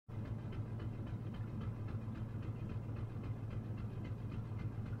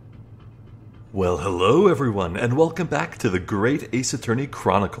Well, hello everyone, and welcome back to the Great Ace Attorney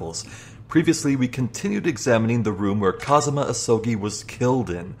Chronicles. Previously, we continued examining the room where Kazuma Asogi was killed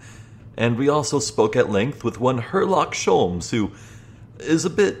in, and we also spoke at length with one Herlock Sholmes, who is a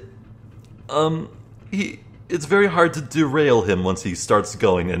bit, it's very hard to derail him once he starts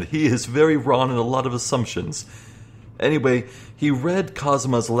going, and he is very wrong in a lot of assumptions. Anyway, he read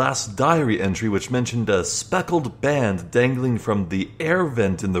Kazuma's last diary entry, which mentioned a speckled band dangling from the air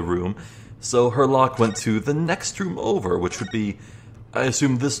vent in the room. So Herlock went to the next room over, which would be, I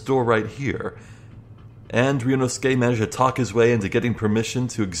assume, this door right here. And Ryunosuke managed to talk his way into getting permission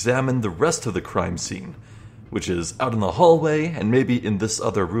to examine the rest of the crime scene, which is out in the hallway and maybe in this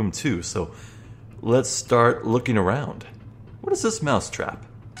other room too. So let's start looking around. What is this mousetrap?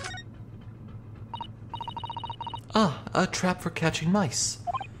 Ah, a trap for catching mice.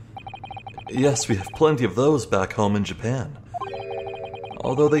 Yes, we have plenty of those back home in Japan.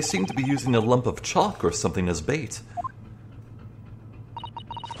 Although they seem to be using a lump of chalk or something as bait.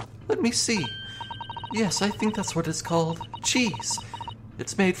 Let me see. Yes, I think that's what it's called. Cheese.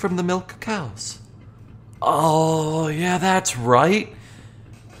 It's made from the milk of cows. Oh, yeah, that's right.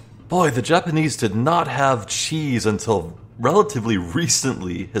 Boy, the Japanese did not have cheese until relatively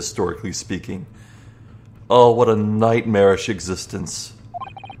recently, historically speaking. Oh, what a nightmarish existence.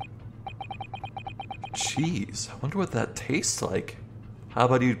 Cheese. I wonder what that tastes like. How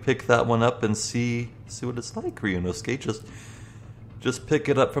about you pick that one up and see what it's like, Ryunosuke? Just pick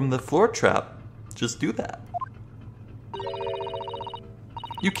it up from the floor trap. Just do that.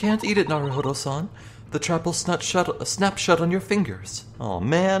 You can't eat it, Naruhodo-san. The trap will snap shut on your fingers. Oh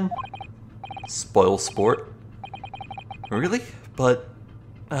man. Spoil sport. Really? But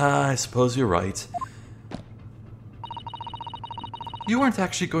I suppose you're right. You weren't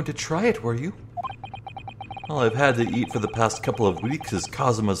actually going to try it, were you? All I've had to eat for the past couple of weeks is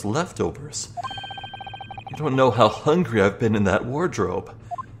Kazuma's leftovers. You don't know how hungry I've been in that wardrobe.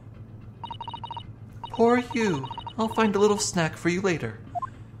 Poor you. I'll find a little snack for you later.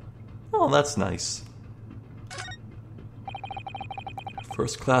 Oh, that's nice.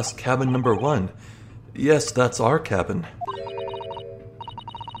 First class cabin number 1. Yes, that's our cabin.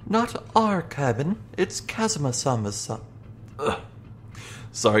 Not our cabin. It's Kazuma-sama's.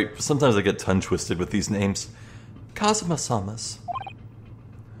 Sorry, sometimes I get tongue twisted with these names. Kazuma-sama's.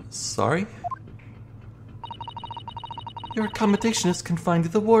 Sorry? Your accommodation is confined to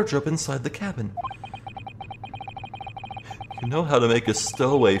the wardrobe inside the cabin. You know how to make a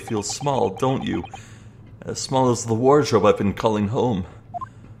stowaway feel small, don't you? As small as the wardrobe I've been calling home.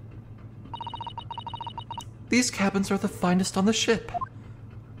 These cabins are the finest on the ship.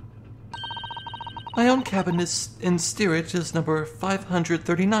 My own cabin is in steerage is number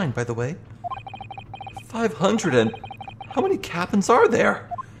 539, by the way. 500 and... How many cabins are there?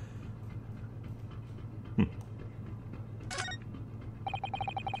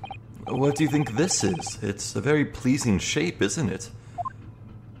 What do you think this is? It's a very pleasing shape, isn't it?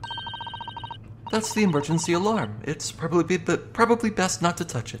 That's the emergency alarm. It's probably best not to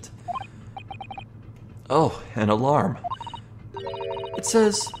touch it. Oh, an alarm. It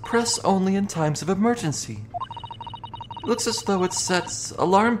says, press only in times of emergency. It looks as though it sets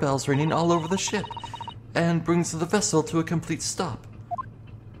alarm bells ringing all over the ship and brings the vessel to a complete stop.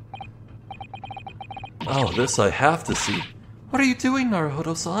 Oh, this I have to see. What are you doing,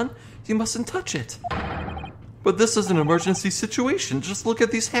 Naruhodo-san? You mustn't touch it. But this is an emergency situation. Just look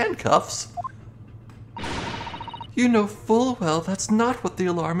at these handcuffs. You know full well that's not what the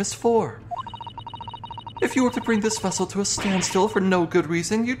alarm is for. If you were to bring this vessel to a standstill for no good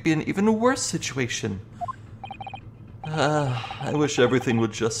reason, you'd be in an even worse situation. I wish everything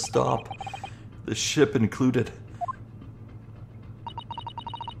would just stop. The ship included.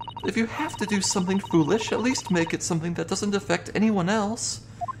 If you have to do something foolish, at least make it something that doesn't affect anyone else.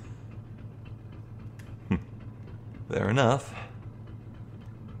 Fair enough.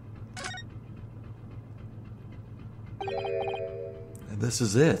 And this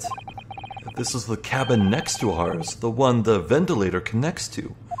is it. This is the cabin next to ours, the one the ventilator connects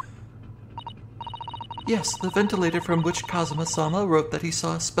to. Yes, the ventilator from which Kazuma-sama wrote that he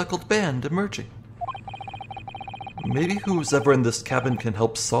saw a speckled band emerging. Maybe who's ever in this cabin can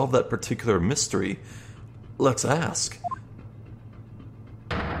help solve that particular mystery. Let's ask.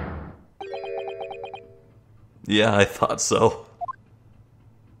 Yeah, I thought so.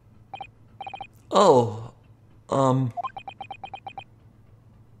 Oh,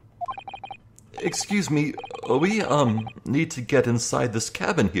 excuse me, we, need to get inside this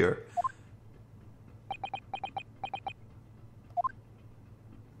cabin here.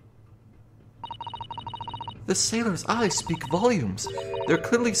 The sailor's eyes speak volumes. They're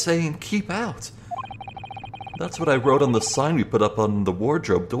clearly saying, keep out. That's what I wrote on the sign we put up on the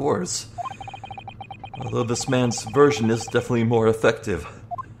wardrobe doors. Although this man's version is definitely more effective.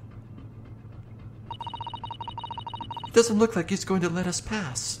 It doesn't look like he's going to let us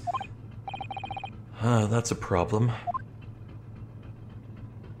pass. That's a problem.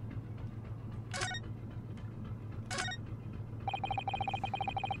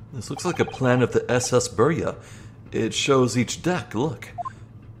 This looks like a plan of the SS Burya. It shows each deck, look.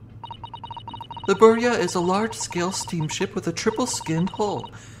 The Burya is a large-scale steamship with a triple-skinned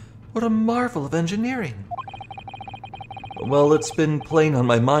hull. What a marvel of engineering. Well, it's been playing on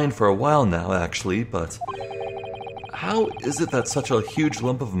my mind for a while now, actually, but how is it that such a huge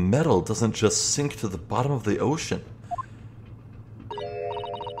lump of metal doesn't just sink to the bottom of the ocean?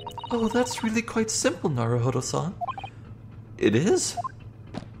 Oh, that's really quite simple, Naruhodo-san. It is?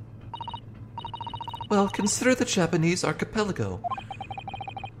 Well, consider the Japanese archipelago.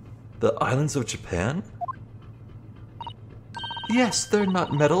 The islands of Japan? Yes, they're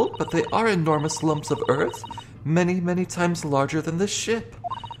not metal, but they are enormous lumps of earth, many, many times larger than this ship.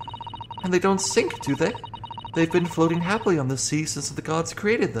 And they don't sink, do they? They've been floating happily on the sea since the gods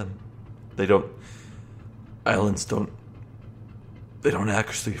created them. Islands don't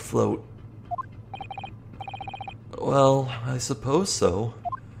actually float. Well, I suppose so.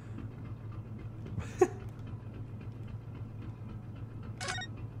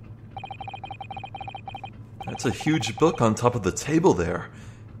 That's a huge book on top of the table there,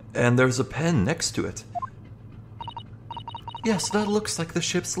 and there's a pen next to it. Yes, that looks like the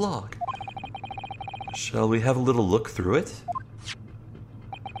ship's log. Shall we have a little look through it?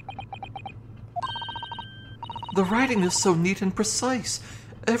 The writing is so neat and precise.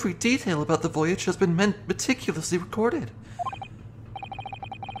 Every detail about the voyage has been meticulously recorded.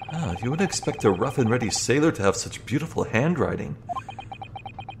 You wouldn't expect a rough and ready sailor to have such beautiful handwriting.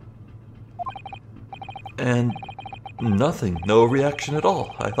 And nothing, no reaction at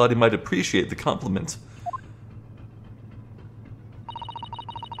all. I thought he might appreciate the compliment.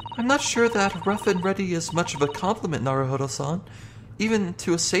 I'm not sure that rough and ready is much of a compliment, Naruhodo-san, even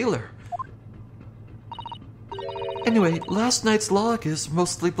to a sailor. Anyway, last night's log is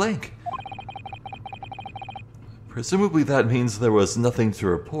mostly blank. Presumably that means there was nothing to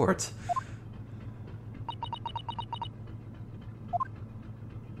report.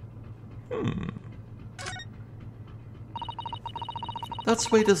 That's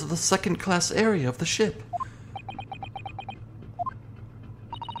weight is the second-class area of the ship.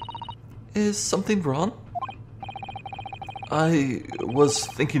 Is something wrong? I was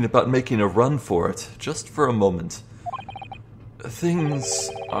thinking about making a run for it, just for a moment. Things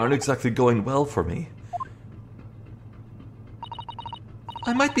aren't exactly going well for me.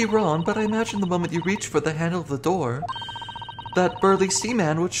 I might be wrong, but I imagine the moment you reach for the handle of the door, that burly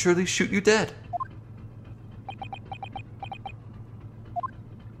seaman would surely shoot you dead.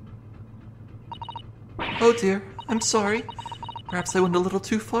 Oh dear, I'm sorry. Perhaps I went a little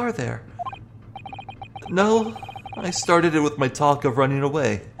too far there. No, I started it with my talk of running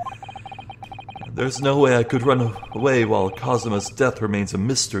away. There's no way I could run away while Kazuma's death remains a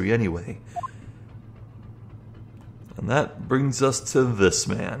mystery anyway. And that brings us to this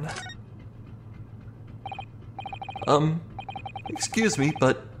man. Excuse me,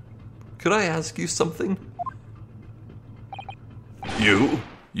 but could I ask you something? You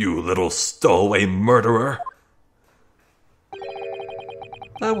little stowaway murderer.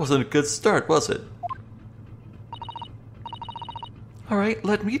 That wasn't a good start, was it? Alright,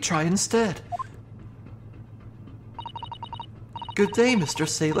 let me try instead. Good day, Mr.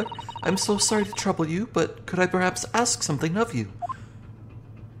 Sailor. I'm so sorry to trouble you, but could I perhaps ask something of you?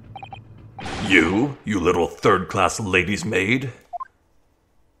 You little third-class lady's maid?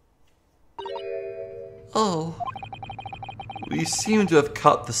 Oh. We seem to have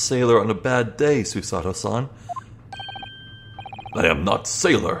caught the sailor on a bad day, Susato-san. I am not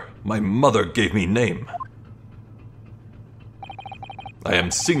sailor. My mother gave me name. I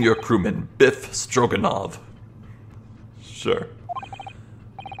am senior crewman Biff Stroganov. Sure.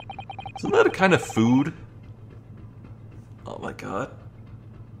 Isn't that a kind of food? Oh my god.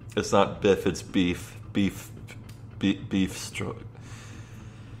 It's not Biff, it's beef. Beef strog...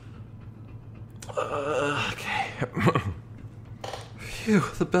 okay. Phew,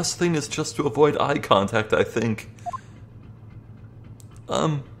 the best thing is just to avoid eye contact, I think.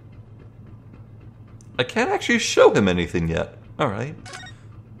 I can't actually show him anything yet. Alright.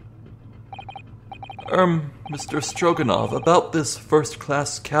 Mr. Stroganov, about this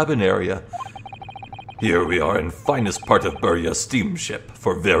first-class cabin area. Here we are in finest part of Burya steamship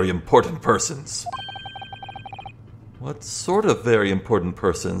for very important persons. What sort of very important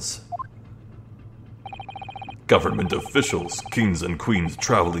persons? Government officials, kings and queens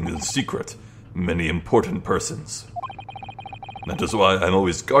traveling in secret. Many important persons. That is why I'm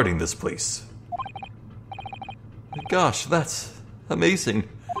always guarding this place. Gosh, that's amazing.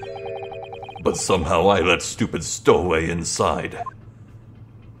 But somehow I let stupid stowaway inside.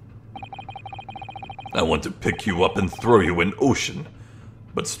 I want to pick you up and throw you in ocean.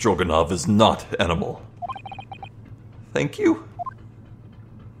 But Stroganov is not animal. Thank you.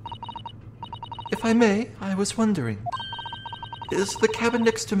 If I may, I was wondering, is the cabin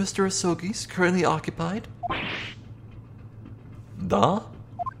next to Mr. Asogi's currently occupied? Da?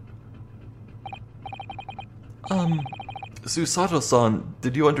 Susato-san,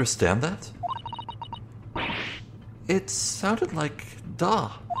 did you understand that? It sounded like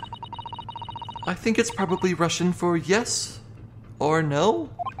da. I think it's probably Russian for yes or no.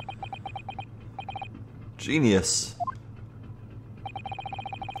 Genius.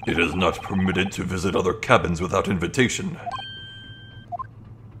 It is not permitted to visit other cabins without invitation.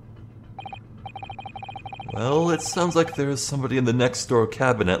 Well, it sounds like there is somebody in the next door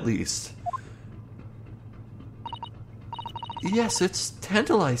cabin at least. Yes, it's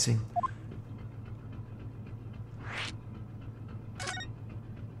tantalizing.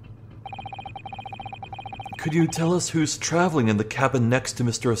 Could you tell us who's traveling in the cabin next to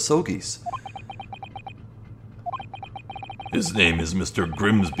Mr. Asogi's? His name is Mr.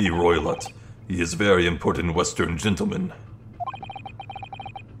 Grimsby Roylott. He is very important Western gentleman.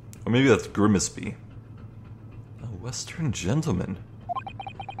 Or maybe that's Grimsby. A Western gentleman.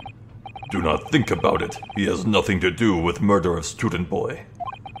 Do not think about it. He has nothing to do with murder of student boy.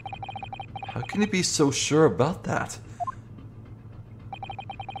 How can you be so sure about that?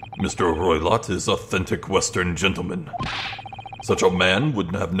 Mr. Roylott is authentic Western gentleman. Such a man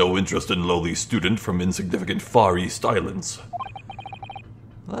would have no interest in lowly student from insignificant Far East Islands.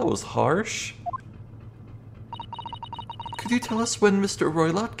 That was harsh. Could you tell us when Mr.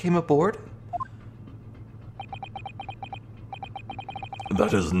 Roylott came aboard?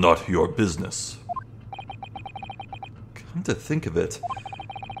 That is not your business. Come to think of it,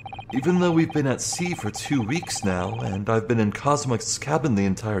 even though we've been at sea for 2 weeks now, and I've been in Cosmic's cabin the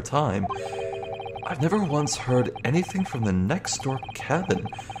entire time, I've never once heard anything from the next door cabin,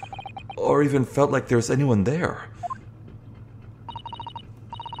 or even felt like there's anyone there.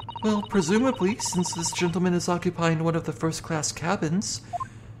 Well, presumably, since this gentleman is occupying one of the first-class cabins,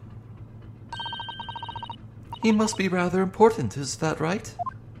 he must be rather important, is that right?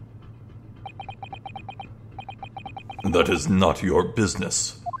 That is not your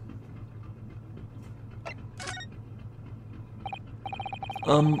business.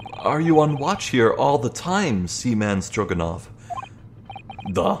 Are you on watch here all the time, Seaman Stroganov?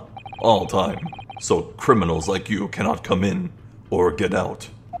 Da, all time. So criminals like you cannot come in or get out.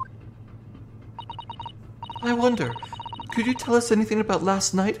 I wonder, could you tell us anything about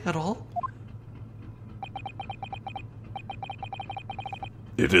last night at all?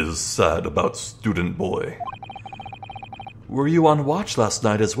 It is sad about student boy. Were you on watch last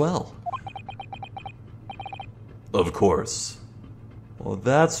night as well? Of course. Well,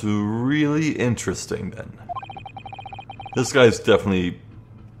 that's really interesting then. This guy's definitely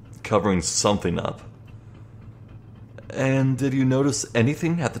covering something up. And did you notice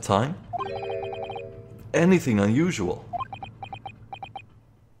anything at the time? Anything unusual?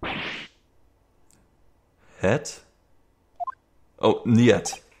 Het? Oh,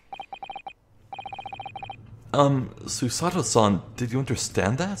 niet. Susato-san, did you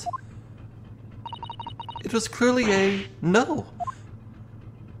understand that? It was clearly a no.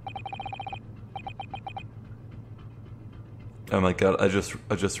 Oh my god, I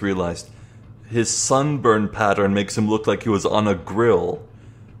just realized. His sunburn pattern makes him look like he was on a grill.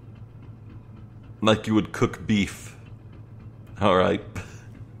 Like you would cook beef. Alright.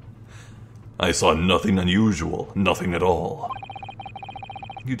 I saw nothing unusual, nothing at all.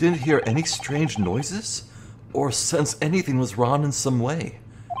 You didn't hear any strange noises? Or sense anything was wrong in some way?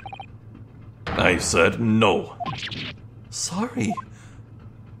 I said no. Sorry.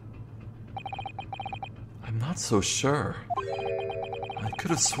 I'm not so sure. I could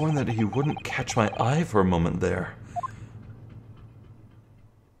have sworn that he wouldn't catch my eye for a moment there.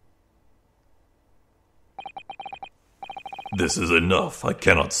 This is enough. I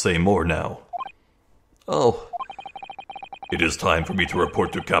cannot say more now. Oh. It is time for me to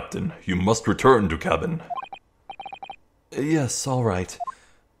report to Captain. You must return to cabin. Yes, all right.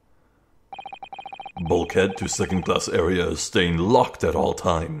 Bulkhead to second-class area is staying locked at all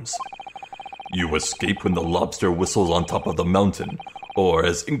times. You escape when the lobster whistles on top of the mountain, or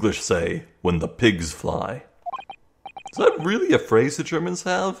as English say, when the pigs fly. Is that really a phrase the Germans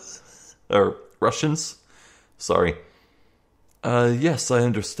have? Or Russians? Sorry. Yes, I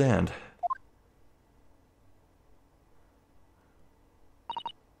understand.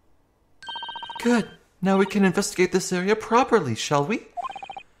 Good. Now we can investigate this area properly, shall we?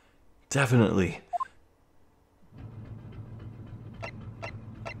 Definitely.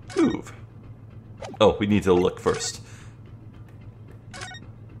 Move. Oh, we need to look first.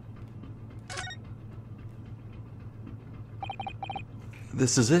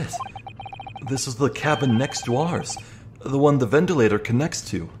 This is it. This is the cabin next to ours. The one the ventilator connects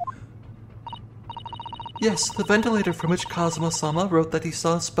to. Yes, the ventilator from which Kazuma-sama wrote that he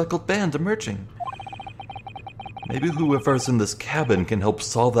saw a speckled band emerging. Maybe whoever's in this cabin can help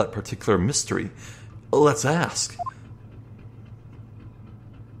solve that particular mystery. Let's ask.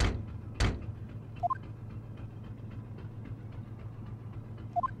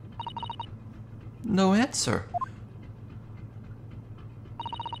 No answer.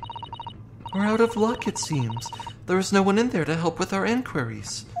 We're out of luck, it seems. There is no one in there to help with our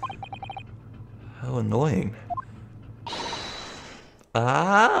inquiries. How annoying.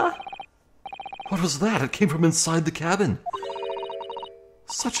 Ah! What was that? It came from inside the cabin.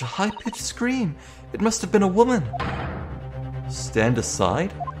 Such a high-pitched scream. It must have been a woman. Stand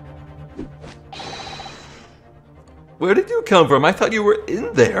aside? Where did you come from? I thought you were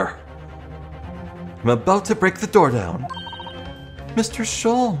in there. I'm about to break the door down. Mr.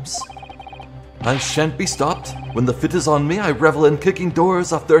 Sholmes. I shan't be stopped. When the fit is on me, I revel in kicking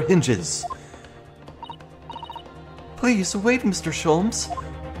doors off their hinges. Please, wait, Mr. Sholmes.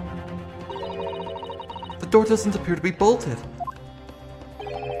 The door doesn't appear to be bolted.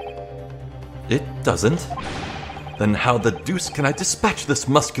 It doesn't? Then how the deuce can I dispatch this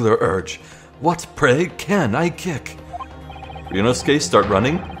muscular urge? What, pray, can I kick? Ryunosuke, start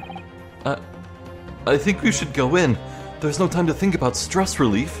running. I think we should go in. There's no time to think about stress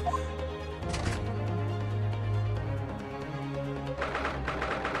relief.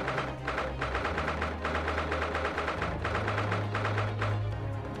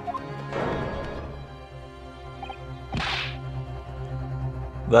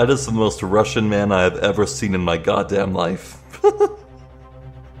 That is the most Russian man I have ever seen in my goddamn life.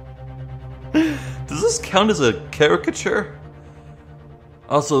 Does this count as a caricature?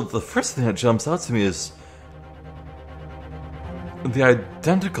 Also, the first thing that jumps out to me is the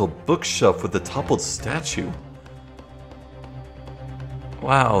identical bookshelf with the toppled statue.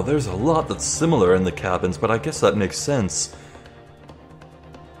 Wow, there's a lot that's similar in the cabins, but I guess that makes sense.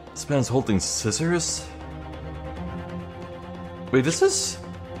 This man's holding scissors? Wait, is this...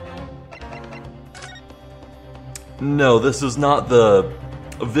 No, this is not the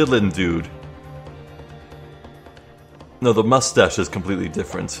Vilen dude. No, the mustache is completely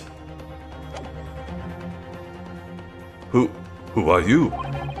different. Who are you?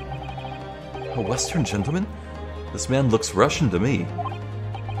 A Western gentleman? This man looks Russian to me.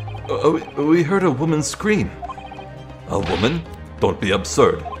 We heard a woman scream. A woman? Don't be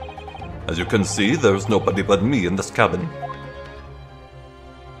absurd. As you can see, there's nobody but me in this cabin.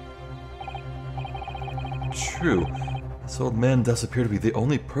 True. This old man does appear to be the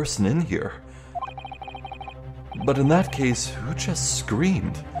only person in here. But in that case, who just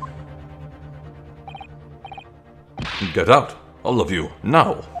screamed? Get out, all of you,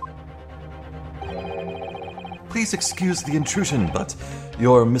 now! Please excuse the intrusion, but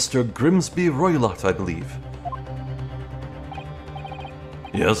you're Mr. Grimsby Roylott, I believe.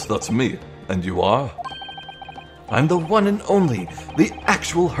 Yes, that's me. And you are? I'm the one and only, the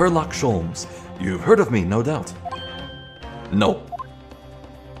actual Herlock Sholmes. You've heard of me, no doubt. No.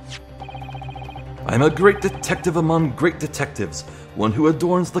 I'm a great detective among great detectives, one who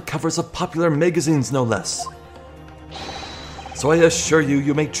adorns the covers of popular magazines, no less. So I assure you,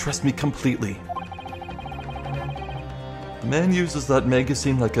 you may trust me completely. The man uses that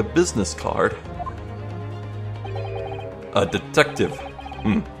magazine like a business card. A detective?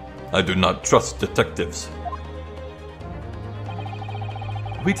 I do not trust detectives.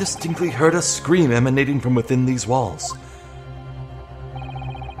 We distinctly heard a scream emanating from within these walls.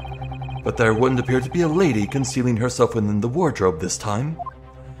 But there wouldn't appear to be a lady concealing herself within the wardrobe this time.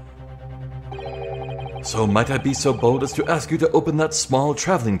 So might I be so bold as to ask you to open that small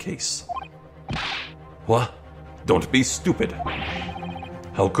traveling case? What? Don't be stupid.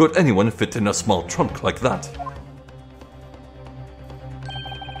 How could anyone fit in a small trunk like that?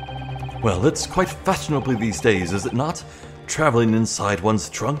 Well, it's quite fashionable these days, is it not? Traveling inside one's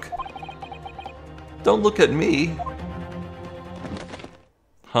trunk. Don't look at me.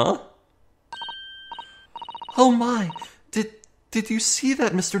 Huh? Oh my! Did you see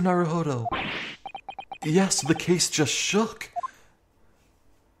that, Mr. Naruhodo? Yes, the case just shook.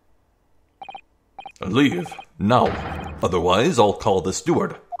 Leave, now. Otherwise, I'll call the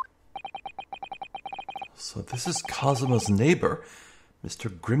steward. So this is Kazuma's neighbor, Mr.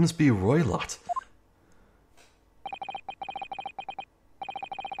 Grimsby Roylott.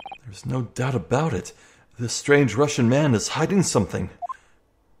 There's no doubt about it. This strange Russian man is hiding something.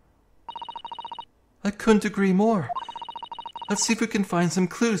 I couldn't agree more. Let's see if we can find some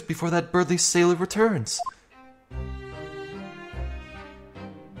clues before that burly sailor returns.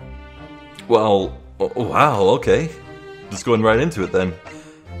 Well, wow, okay. Just going right into it then.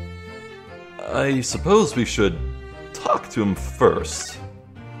 I suppose we should talk to him first.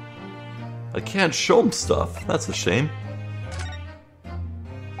 I can't show him stuff, that's a shame.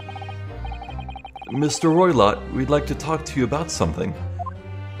 Mr. Roylott, we'd like to talk to you about something.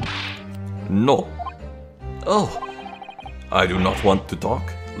 No, Oh, I do not want to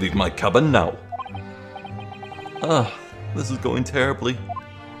talk. Leave my cabin now. this is going terribly.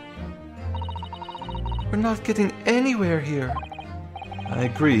 We're not getting anywhere here. I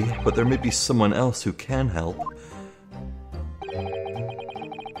agree, but there may be someone else who can help.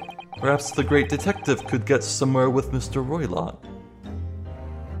 Perhaps the great detective could get somewhere with Mr. Roylott.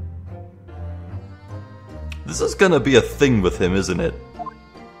 This is gonna be a thing with him, isn't it?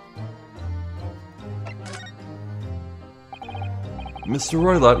 Mr.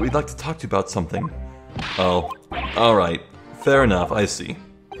 Roylott, we'd like to talk to you about something. Oh, alright. Fair enough, I see.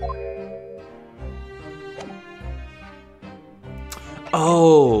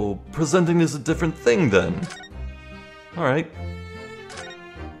 Oh, presenting is a different thing then. Alright.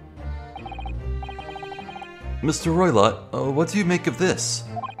 Mr. Roylott, what do you make of this?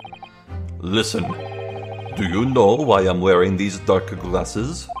 Listen, do you know why I'm wearing these dark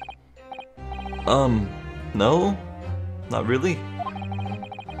glasses? No? Not really.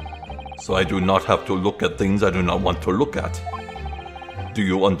 So I do not have to look at things I do not want to look at. Do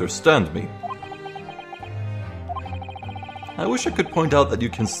you understand me? I wish I could point out that you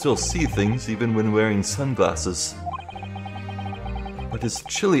can still see things even when wearing sunglasses. But his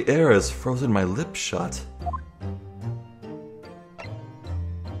chilly air has frozen my lips shut.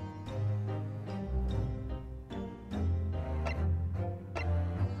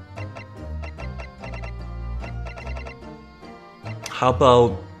 How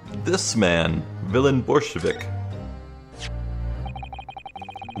about this man, Vilen Bolshevik?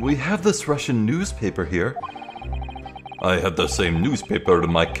 We have this Russian newspaper here. I have the same newspaper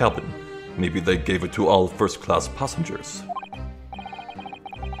in my cabin. Maybe they gave it to all first-class passengers.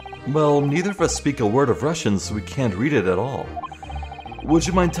 Well, neither of us speak a word of Russian, so we can't read it at all. Would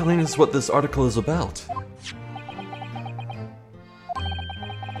you mind telling us what this article is about?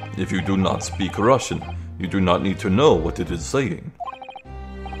 If you do not speak Russian, you do not need to know what it is saying.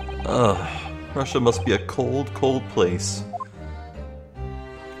 Russia must be a cold, cold place.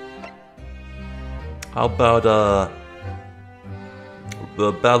 How about,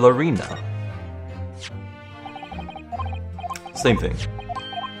 the ballerina? Same thing.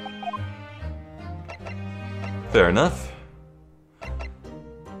 Fair enough.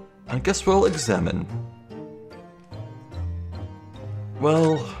 I guess we'll examine.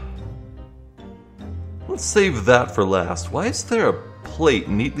 Well, let's save that for last. Why is there a plate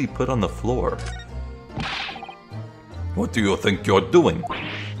neatly put on the floor? What do you think you're doing?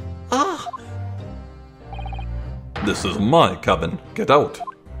 Ah! This is my cabin. Get out.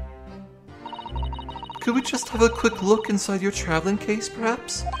 Could we just have a quick look inside your traveling case,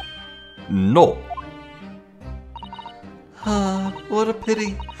 perhaps? No. What a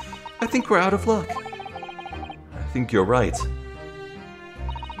pity. I think we're out of luck. I think you're right.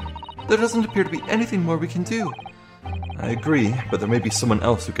 There doesn't appear to be anything more we can do. I agree, but there may be someone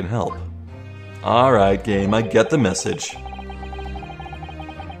else who can help. Alright, game, I get the message.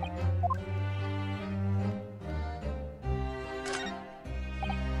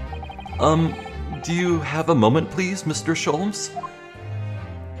 Do you have a moment, please, Mr. Sholmes?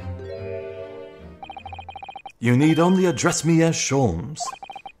 You need only address me as Sholmes.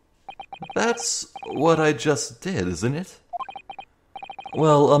 That's what I just did, isn't it?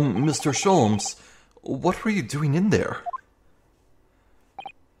 Well, Mr. Sholmes, what were you doing in there?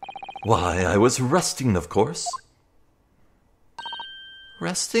 Why, I was resting, of course.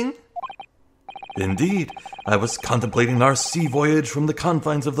 Resting? Indeed, I was contemplating our sea voyage from the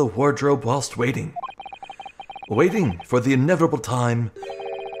confines of the wardrobe whilst waiting. Waiting for the inevitable time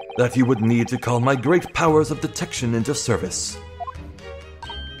that you would need to call my great powers of detection into service.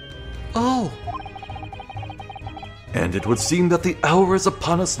 Oh! And it would seem that the hour is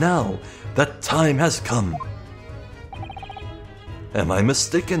upon us now, that time has come. Am I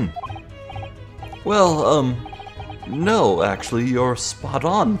mistaken? Well, no, actually, you're spot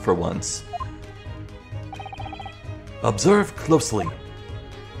on for once. Observe closely.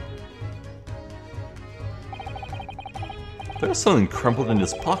 There's something crumpled in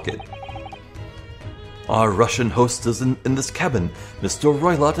his pocket. Our Russian host is in this cabin. Mr.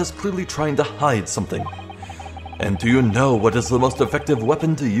 Roylott is clearly trying to hide something. And do you know what is the most effective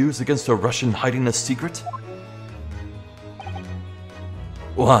weapon to use against a Russian hiding a secret?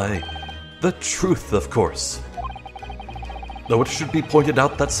 Why, the truth, of course. Though it should be pointed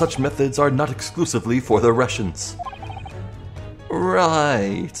out that such methods are not exclusively for the Russians.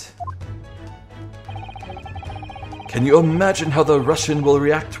 Right. Can you imagine how the Russian will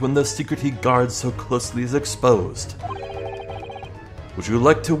react when the secret he guards so closely is exposed? Would you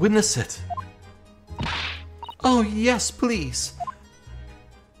like to witness it? Oh, yes, please.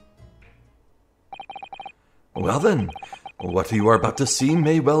 Well then, what you are about to see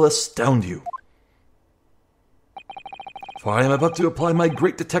may well astound you. For I am about to apply my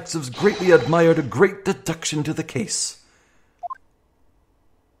great detective's greatly admired great deduction to the case.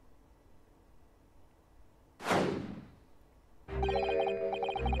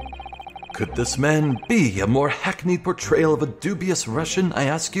 Could this man be a more hackneyed portrayal of a dubious Russian, I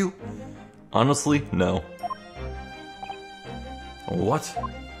ask you? Honestly, no. What?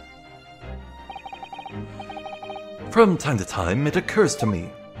 From time to time, it occurs to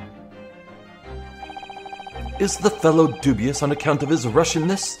me. Is the fellow dubious on account of his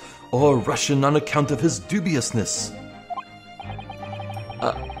Russianness, or Russian on account of his dubiousness?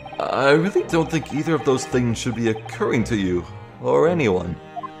 I really don't think either of those things should be occurring to you, or anyone.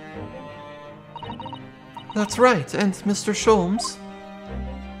 That's right, and Mr. Sholmes?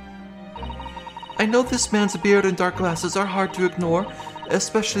 I know this man's beard and dark glasses are hard to ignore,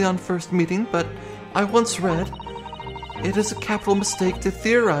 especially on first meeting, but I once read, it is a capital mistake to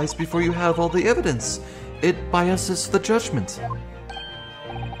theorize before you have all the evidence. It biases the judgment.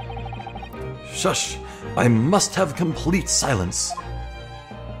 Shush! I must have complete silence.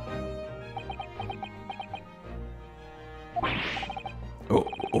 Oh,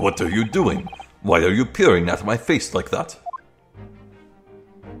 what are you doing? Why are you peering at my face like that?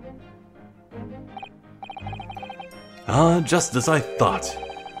 Just as I thought.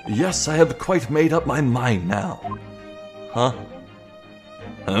 Yes, I have quite made up my mind now. Huh?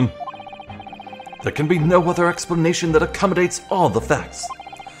 There can be no other explanation that accommodates all the facts.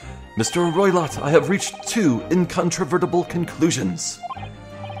 Mr. Roylott, I have reached two incontrovertible conclusions.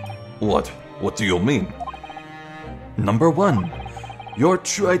 What? What do you mean? Number one, your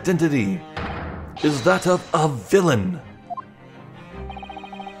true identity is that of a villain.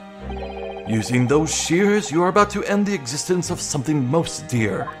 Using those shears, you are about to end the existence of something most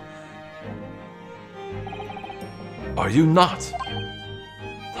dear. Are you not?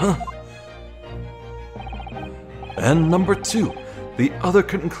 Huh? And number two, the other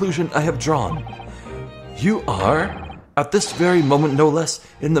conclusion I have drawn. You are, at this very moment no less,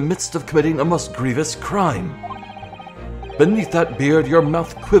 in the midst of committing a most grievous crime. Beneath that beard, your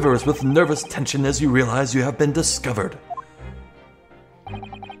mouth quivers with nervous tension as you realize you have been discovered.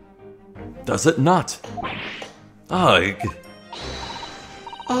 Does it not? Oh,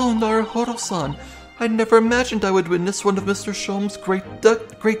 Naruhodo-san, I never imagined I would witness one of Mr. Sholmes'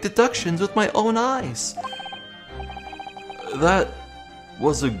 great deductions with my own eyes. That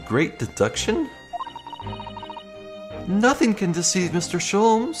was a great deduction? Nothing can deceive Mr.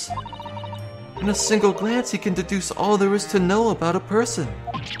 Sholmes. In a single glance, he can deduce all there is to know about a person.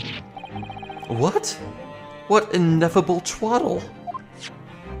 What? What ineffable twaddle.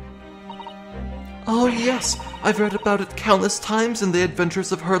 Oh yes, I've read about it countless times in the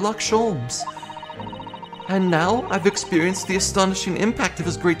adventures of Herlock Sholmes. And now I've experienced the astonishing impact of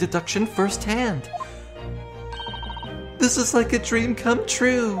his great deduction firsthand. This is like a dream come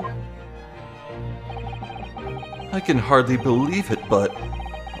true. I can hardly believe it, but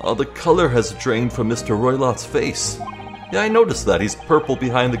all the color has drained from Mr. Roylott's face. Yeah, I noticed that. He's purple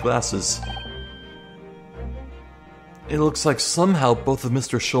behind the glasses. It looks like somehow both of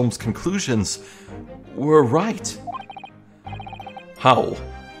Mr. Sholmes' conclusions were right. How?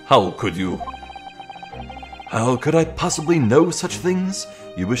 How could you? How could I possibly know such things,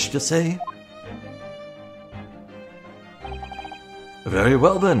 you wish to say? Very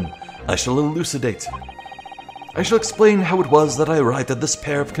well then, I shall elucidate. I shall explain how it was that I arrived at this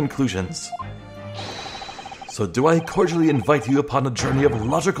pair of conclusions. So do I cordially invite you upon a journey of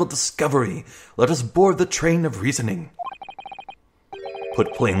logical discovery. Let us board the train of reasoning.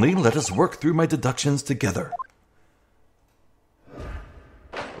 Put plainly, let us work through my deductions together.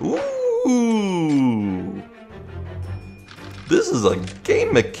 Ooh! This is a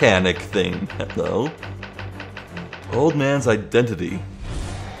game mechanic thing. Hello. Old man's identity.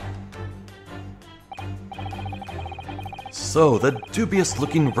 So, the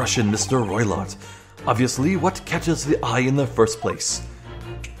dubious-looking Russian Mr. Roylott. Obviously, what catches the eye in the first place?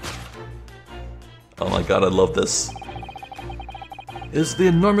 Oh my god, I love this. Is the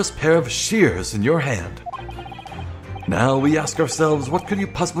enormous pair of shears in your hand. Now we ask ourselves, what could you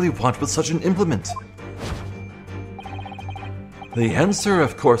possibly want with such an implement? The answer,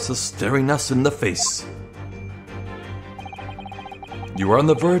 of course, is staring us in the face. You are on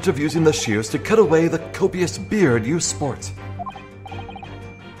the verge of using the shears to cut away the copious beard you sport.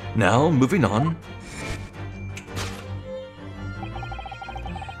 Now, moving on.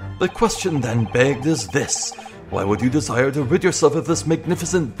 The question then begged is this. Why would you desire to rid yourself of this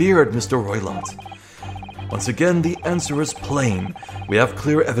magnificent beard, Mr. Roylott? Once again, the answer is plain. We have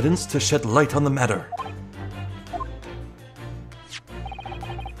clear evidence to shed light on the matter.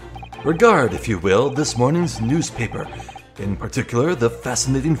 Regard, if you will, this morning's newspaper, in particular the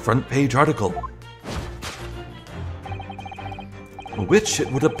fascinating front page article, which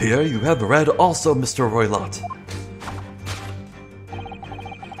it would appear you have read also, Mr. Roylott.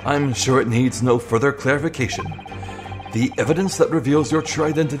 I'm sure it needs no further clarification. The evidence that reveals your true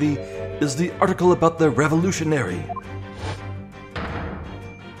identity is the article about the revolutionary.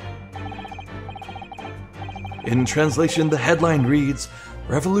 In translation, the headline reads,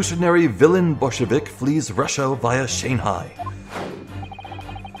 Revolutionary Vilen Bolshevik flees Russia via Shanghai.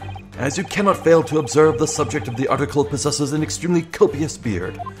 As you cannot fail to observe, the subject of the article possesses an extremely copious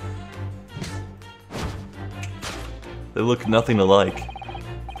beard. They look nothing alike.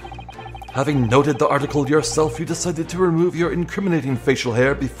 Having noted the article yourself, you decided to remove your incriminating facial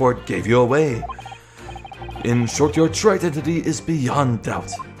hair before it gave you away. In short, your true identity is beyond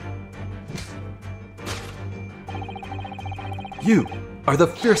doubt. You are the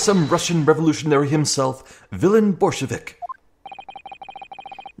fearsome Russian revolutionary himself, Vilen Bolshevik.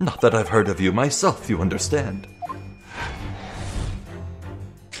 Not that I've heard of you myself, you understand.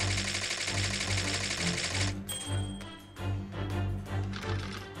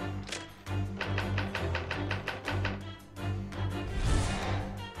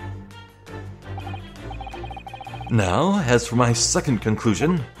 Now, as for my second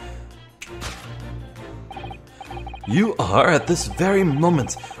conclusion, you are at this very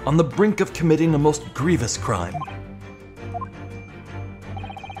moment on the brink of committing a most grievous crime.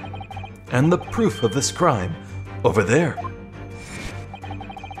 And the proof of this crime, over there.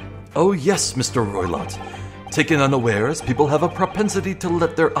 Oh yes, Mr. Roylott. Taken unawares, people have a propensity to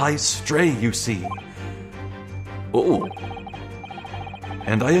let their eyes stray, you see. Oh.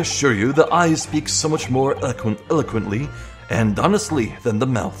 And I assure you, the eyes speak so much more eloquently and honestly than the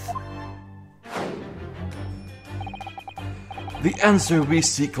mouth. The answer we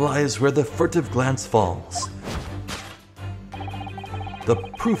seek lies where the furtive glance falls. The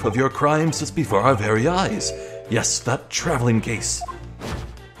proof of your crime sits before our very eyes. Yes, that traveling case.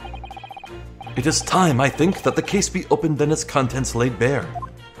 It is time, I think, that the case be opened and its contents laid bare.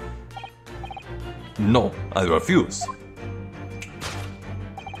 No, I refuse.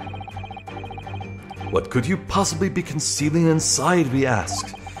 What could you possibly be concealing inside, we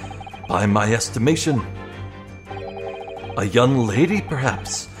ask? By my estimation, a young lady,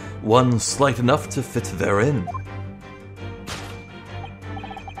 perhaps, one slight enough to fit therein.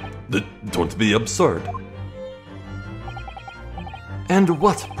 Don't be absurd. And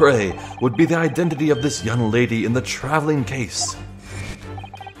what, pray, would be the identity of this young lady in the traveling case?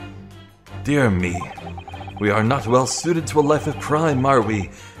 Dear me, we are not well suited to a life of crime, are we?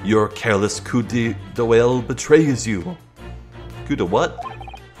 Your careless coup d'oeil betrays you. Coup de what?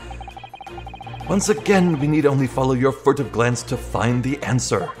 Once again, we need only follow your furtive glance to find the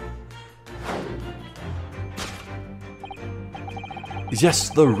answer. Yes,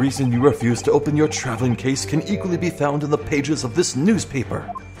 the reason you refuse to open your traveling case can equally be found in the pages of this newspaper,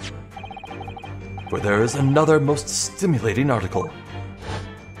 where there is another most stimulating article.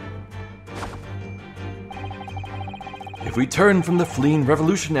 If we turn from the fleeing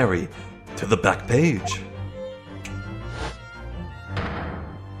revolutionary to the back page,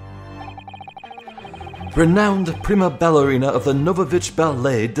 renowned prima ballerina of the Novovich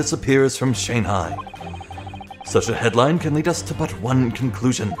Ballet disappears from Shanghai. Such a headline can lead us to but one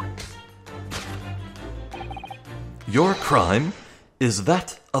conclusion. Your crime is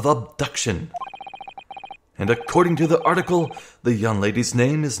that of abduction. And according to the article, the young lady's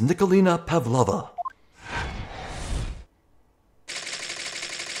name is Nikolina Pavlova.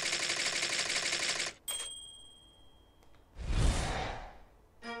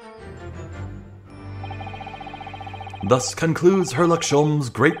 Thus concludes Herlock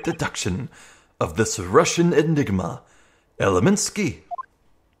Sholmes' great deduction of this Russian enigma, Elementsky.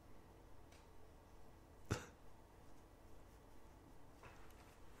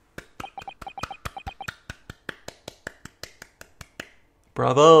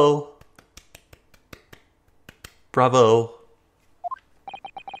 Bravo. Bravo.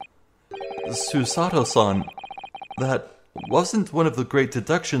 Susato-san, that wasn't one of the great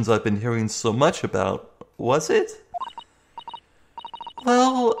deductions I've been hearing so much about, was it?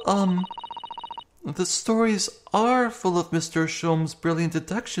 Well, the stories are full of Mr. Sholmes' brilliant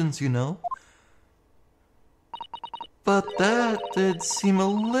deductions, you know. But that did seem a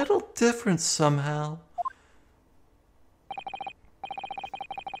little different somehow.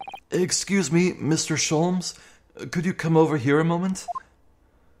 Excuse me, Mr. Sholmes. Could you come over here a moment?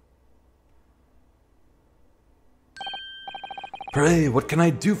 Pray, what can I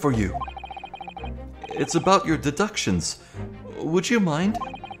do for you? It's about your deductions. Would you mind?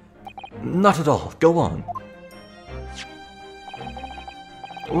 Not at all. Go on.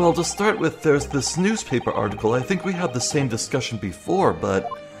 Well, to start with, there's this newspaper article. I think we had the same discussion before, but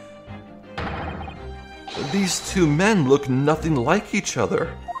these two men look nothing like each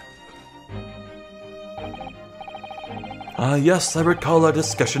other. Yes, I recall our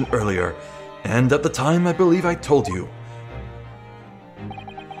discussion earlier, and at the time I believe I told you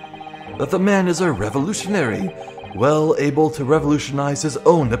that the man is a revolutionary, well able to revolutionize his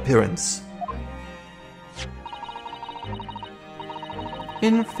own appearance.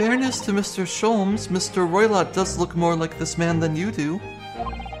 In fairness to Mr. Sholmes, Mr. Roylott does look more like this man than you do.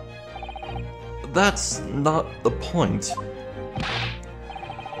 That's not the point.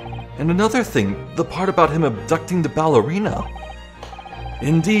 And another thing, the part about him abducting the ballerina.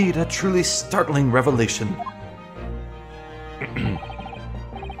 Indeed, a truly startling revelation.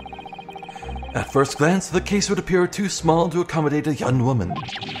 At first glance, the case would appear too small to accommodate a young woman.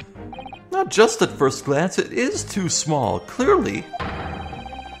 Not just at first glance, it is too small, clearly.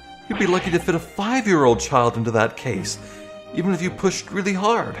 You'd be lucky to fit a 5-year-old child into that case, even if you pushed really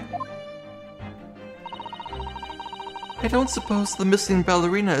hard. I don't suppose the missing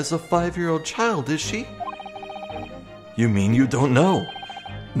ballerina is a 5-year-old child, is she? You mean you don't know?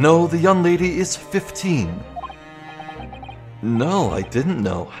 No, the young lady is 15. No, I didn't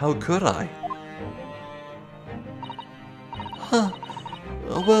know. How could I? Huh.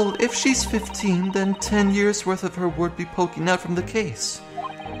 Well, if she's 15, then 10 years worth of her would be poking out from the case.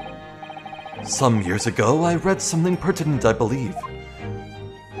 Some years ago, I read something pertinent, I believe.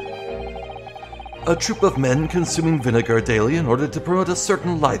 A troop of men consuming vinegar daily in order to promote a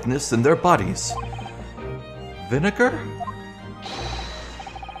certain litheness in their bodies. Vinegar?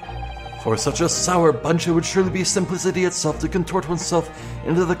 For such a sour bunch, it would surely be simplicity itself to contort oneself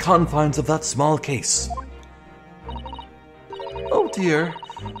into the confines of that small case. Oh dear,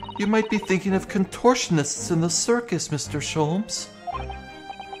 you might be thinking of contortionists in the circus, Mr. Sholmes.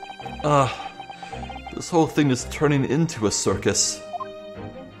 This whole thing is turning into a circus.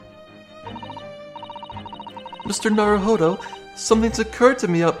 Mr. Naruhodo, something's occurred to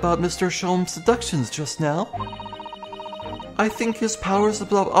me about Mr. Sholmes' deductions just now. I think his powers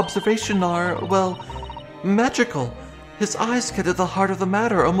of observation are, well, magical. His eyes get at the heart of the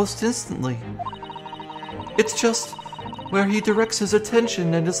matter almost instantly. It's just where he directs his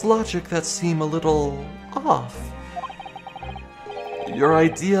attention and his logic that seem a little off. Your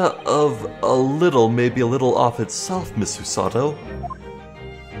idea of a little may be a little off itself, Miss Susato.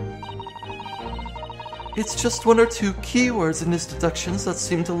 It's just one or two keywords in his deductions that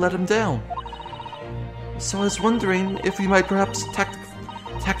seem to let him down. So I was wondering if we might perhaps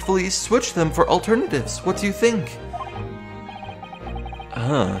tactfully switch them for alternatives. What do you think?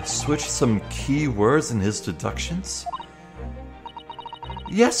 Switch some keywords in his deductions?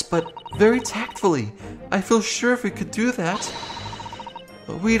 Yes, but very tactfully. I feel sure if we could do that,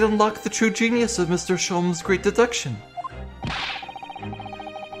 we'd unlock the true genius of Mr. Sholmes' great deduction.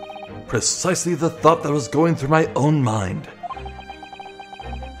 Precisely the thought that was going through my own mind.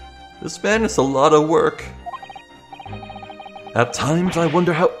 This man is a lot of work. At times, I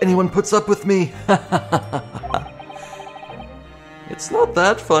wonder how anyone puts up with me. It's not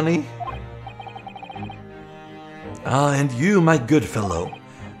that funny. And you, my good fellow.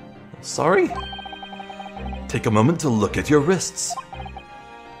 Sorry? Take a moment to look at your wrists.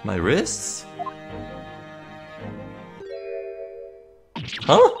 My wrists?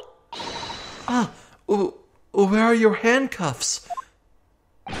 Huh? Where are your handcuffs?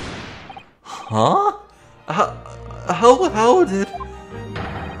 Huh? How did...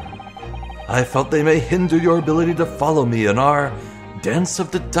 I felt they may hinder your ability to follow me in our dance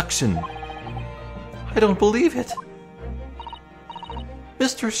of deduction. I don't believe it.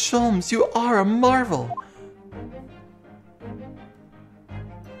 Mr. Sholmes, you are a marvel!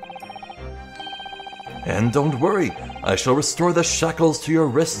 And don't worry, I shall restore the shackles to your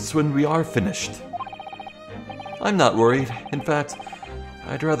wrists when we are finished. I'm not worried. In fact,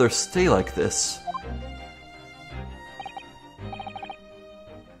 I'd rather stay like this.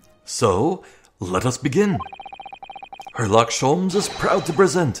 So, let us begin. Herlock Sholmes is proud to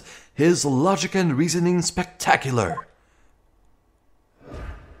present his Logic and Reasoning Spectacular.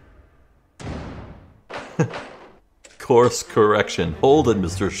 Course correction. Hold it,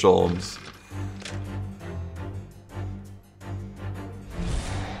 Mr. Sholmes.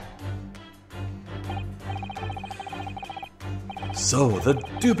 So, the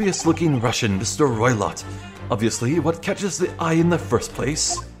dubious-looking Russian, Mr. Roylott. Obviously, what catches the eye in the first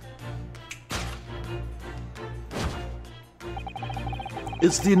place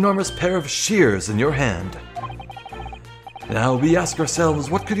is the enormous pair of shears in your hand. Now, we ask ourselves,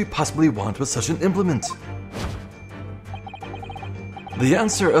 what could you possibly want with such an implement? The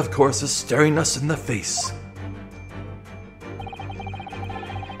answer, of course, is staring us in the face.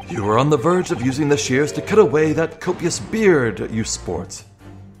 You are on the verge of using the shears to cut away that copious beard you sport.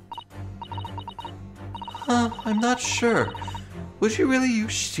 I'm not sure. Would you really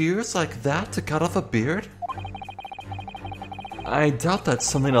use shears like that to cut off a beard? I doubt that's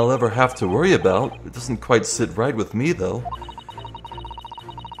something I'll ever have to worry about. It doesn't quite sit right with me, though.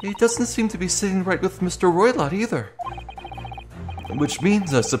 It doesn't seem to be sitting right with Mr. Roylott either. Which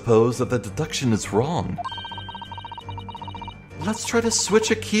means, I suppose, that the deduction is wrong. Let's try to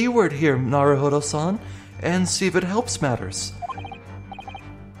switch a keyword here, Naruhodo-san, and see if it helps matters.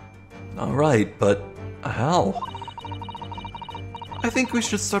 Alright, but how? I think we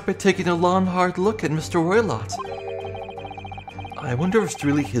should start by taking a long, hard look at Mr. Roylott. I wonder if it's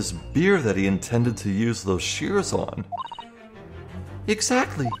really his beard that he intended to use those shears on.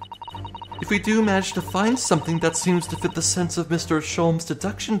 Exactly. If we do manage to find something that seems to fit the sense of Mr. Sholmes'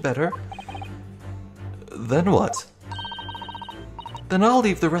 deduction better, then what? Then I'll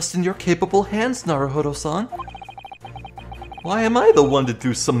leave the rest in your capable hands, Naruhodo-san. Why am I the one to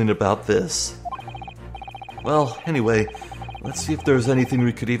do something about this? Well, anyway, let's see if there's anything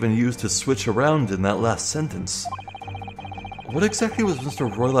we could even use to switch around in that last sentence. What exactly was Mr.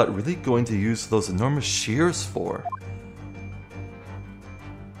 Roylott really going to use those enormous shears for?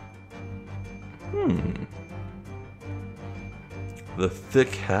 The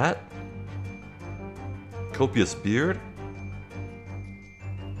thick hat? Copious beard?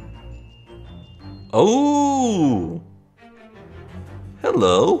 Oh!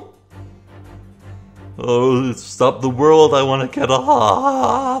 Hello? Oh, stop the world, I want to get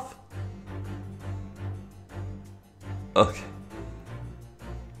off! Okay.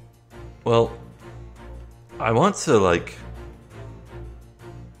 Well, I want to,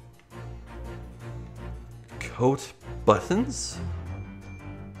 coat buttons?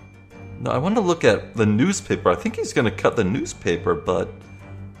 No, I want to look at the newspaper. I think he's going to cut the newspaper, but...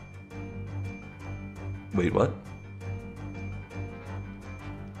 Wait, what?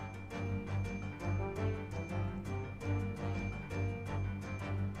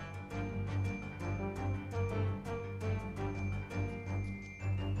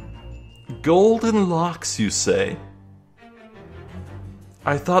 Golden locks, you say?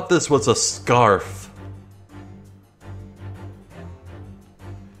 I thought this was a scarf.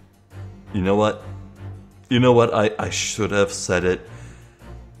 You know what? I should have said it.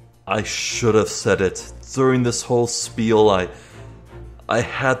 I should have said it. During this whole spiel, I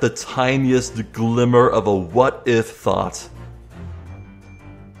had the tiniest glimmer of a what-if thought.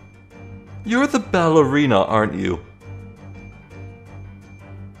 You're the ballerina, aren't you?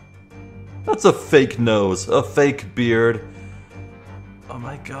 That's a fake nose, a fake beard. Oh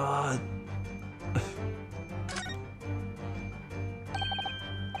my god.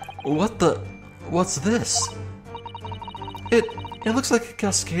 What's this? It looks like a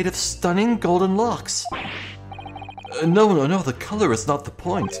cascade of stunning golden locks. No, the color is not the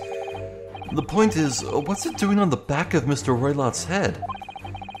point. The point is, what's it doing on the back of Mr. Roylott's head?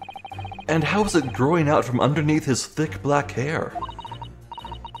 And how is it growing out from underneath his thick black hair?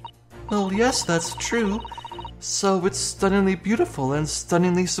 Well, yes, that's true. So it's stunningly beautiful and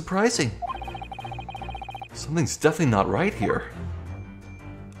stunningly surprising. Something's definitely not right here.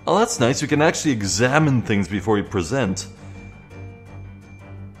 Oh, that's nice. We can actually examine things before we present.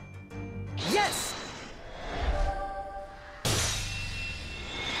 Yes!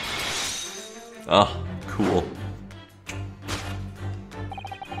 Ah, cool.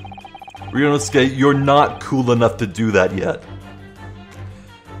 Ryunosuke, you're not cool enough to do that yet.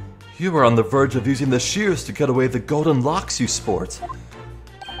 You are on the verge of using the shears to cut away the golden locks you sport.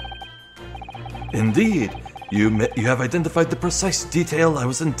 Indeed, you have identified the precise detail I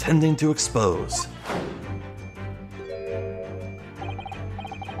was intending to expose.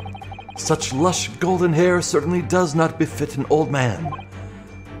 Such lush golden hair certainly does not befit an old man.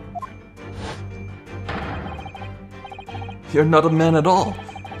 You're not a man at all.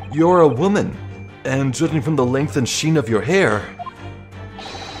 You're a woman, and judging from the length and sheen of your hair,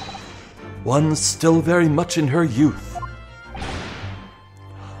 one still very much in her youth.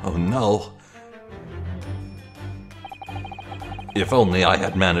 Oh no. If only I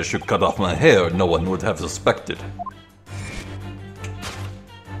had managed to cut off my hair, no one would have suspected.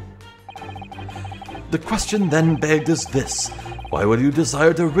 The question then begged is this: why would you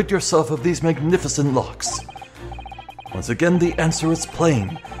desire to rid yourself of these magnificent locks? Once again, the answer is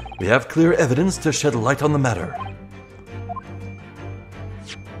plain. We have clear evidence to shed light on the matter.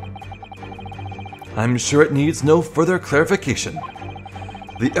 I'm sure it needs no further clarification.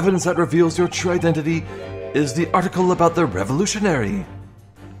 The evidence that reveals your true identity is the article about the revolutionary.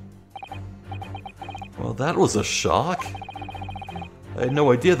 Well, that was a shock. I had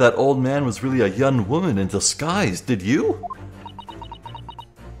no idea that old man was really a young woman in disguise, did you?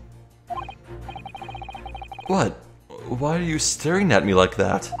 What? Why are you staring at me like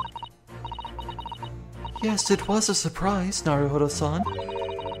that? Yes, it was a surprise, Naruhodo-san.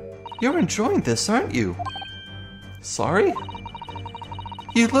 You're enjoying this, aren't you? Sorry?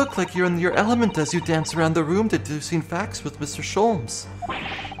 You look like you're in your element as you dance around the room deducing facts with Mr. Sholmes.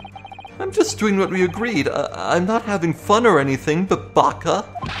 I'm just doing what we agreed. I'm not having fun or anything, but baka.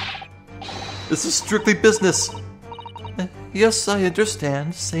 This is strictly business. Yes, I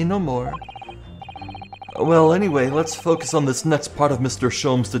understand. Say no more. Well, anyway, let's focus on this next part of Mr.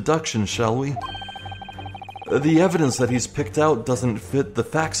 Sholmes' deduction, shall we? The evidence that he's picked out doesn't fit the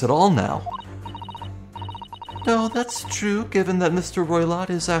facts at all now. No, that's true, given that Mr. Roylott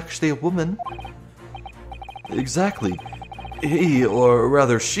is actually a woman. Exactly. He, or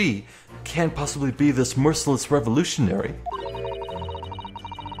rather she, can't possibly be this merciless revolutionary.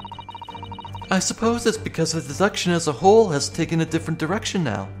 I suppose it's because the deduction as a whole has taken a different direction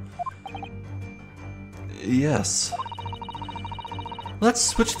now. Yes. Let's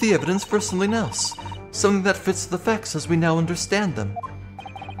switch the evidence for something else. Something that fits the facts as we now understand them.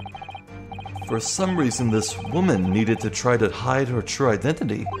 For some reason, this woman needed to try to hide her true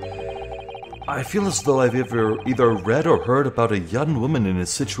identity. I feel as though I've either read or heard about a young woman in a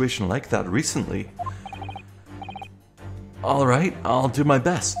situation like that recently. Alright, I'll do my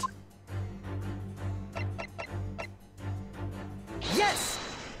best. Yes!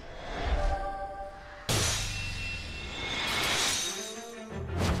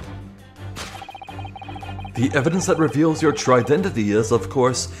 The evidence that reveals your true identity is, of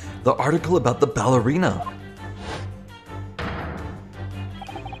course, the article about the ballerina.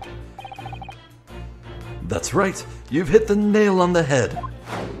 That's right, you've hit the nail on the head.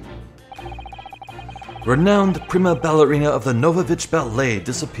 Renowned prima ballerina of the Novovich Ballet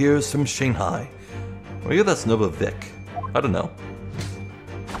disappears from Shanghai. Maybe that's Novovik. I don't know.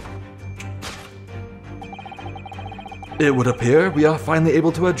 It would appear we are finally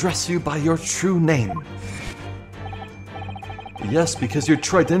able to address you by your true name. Yes, because your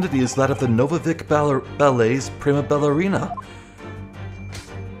true identity is that of the Novovik Ballet's prima ballerina.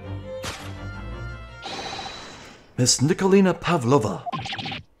 Miss Nikolina Pavlova.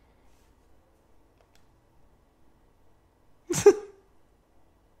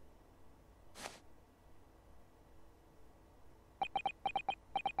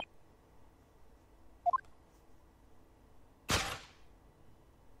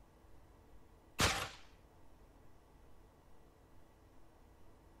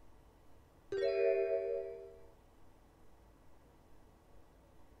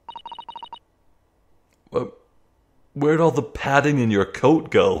 Where'd all the padding in your coat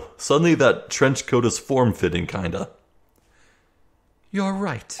go? Suddenly that trench coat is form-fitting, kinda. You're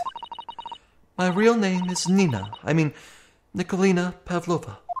right. My real name is Nikolina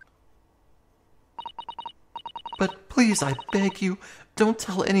Pavlova. But please, I beg you, don't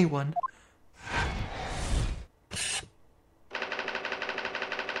tell anyone.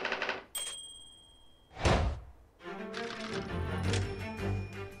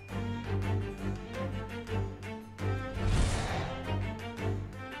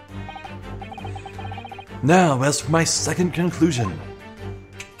 Now, as for my second conclusion.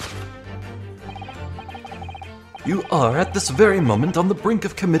 You are at this very moment on the brink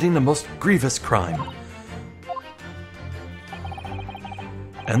of committing a most grievous crime.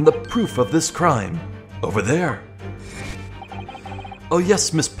 And the proof of this crime, over there. Oh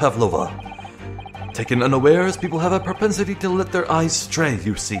yes, Miss Pavlova. Taken unawares, people have a propensity to let their eyes stray,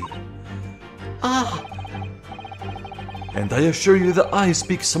 you see. Ah! And I assure you the eyes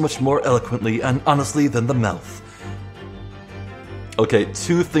speak so much more eloquently and honestly than the mouth. Okay,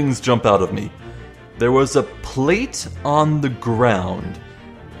 two things jump out of me. There was a plate on the ground,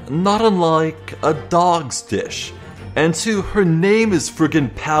 not unlike a dog's dish. And two, her name is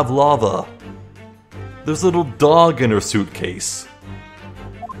friggin' Pavlova. There's a little dog in her suitcase.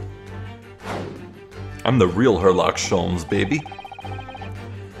 I'm the real Herlock Sholmes, baby.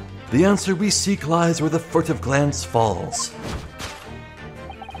 The answer we seek lies where the furtive glance falls.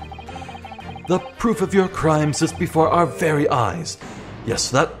 The proof of your crime sits before our very eyes. Yes,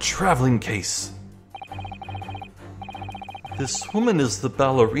 that traveling case. This woman is the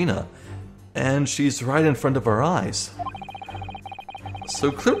ballerina, and she's right in front of our eyes.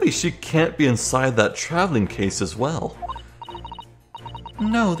 So clearly she can't be inside that traveling case as well.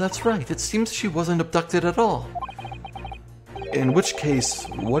 No, that's right. It seems she wasn't abducted at all. In which case,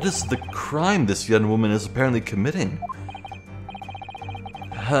 what is the crime this young woman is apparently committing?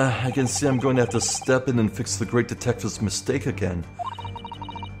 I can see I'm going to have to step in and fix the great detective's mistake again.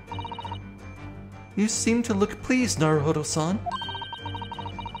 You seem to look pleased, Naruhodo-san.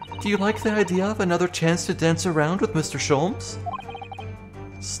 Do you like the idea of another chance to dance around with Mr. Sholmes?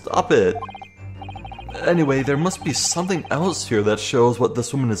 Stop it. Anyway, there must be something else here that shows what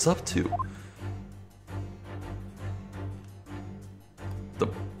this woman is up to. The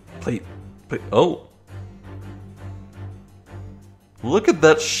plate. Oh. Look at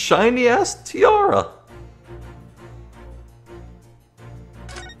that shiny ass tiara.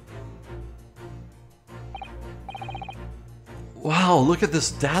 Wow, look at this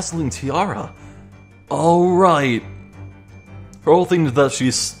dazzling tiara. All right. Her whole thing is that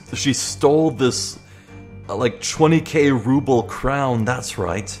she stole this like 20k ruble crown, that's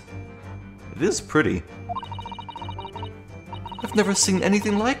right. It is pretty. I've never seen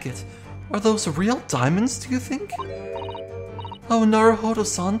anything like it. Are those real diamonds, do you think? Oh,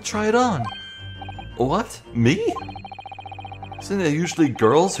 Naruhodo-san, try it on. What? Me? Isn't it usually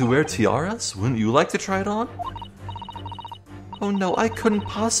girls who wear tiaras? Wouldn't you like to try it on? Oh no, I couldn't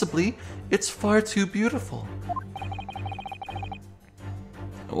possibly. It's far too beautiful.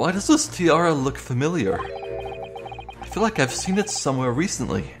 Why does this tiara look familiar? I feel like I've seen it somewhere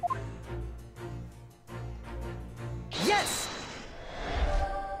recently. Yes!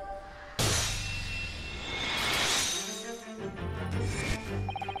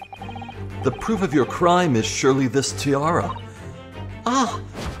 The proof of your crime is surely this tiara. Ah!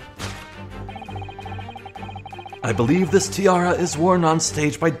 I believe this tiara is worn on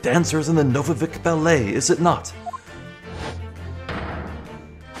stage by dancers in the Novivik Ballet, is it not?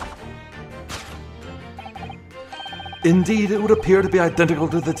 Indeed, it would appear to be identical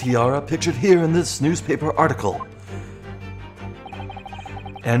to the tiara pictured here in this newspaper article.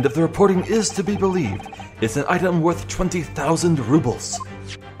 And if the reporting is to be believed, it's an item worth 20,000 rubles.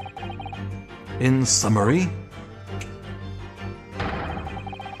 In summary,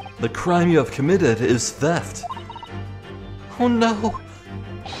 the crime you have committed is theft. Oh no!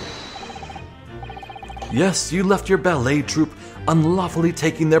 Yes, you left your ballet troupe unlawfully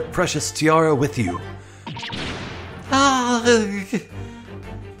taking their precious tiara with you. Ah!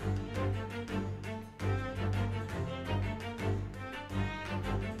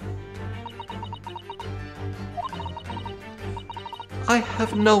 I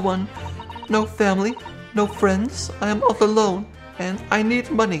have no one, no family, no friends. I am all alone, and I need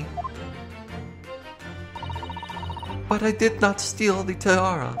money. But I did not steal the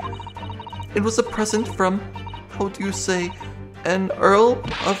tiara. It was a present from, how do you say, an Earl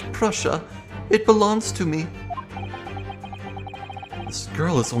of Prussia. It belongs to me. This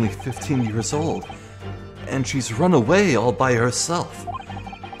girl is only 15 years old, and she's run away all by herself.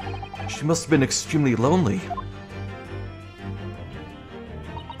 She must have been extremely lonely.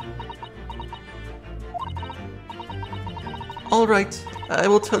 All right, I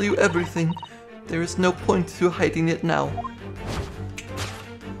will tell you everything. There is no point to hiding it now.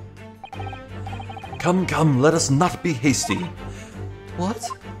 Come, come, let us not be hasty. What?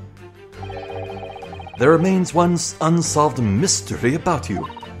 There remains one unsolved mystery about you.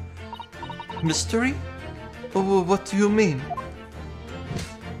 Mystery? Oh, what do you mean?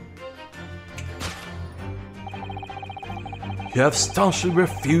 You have staunchly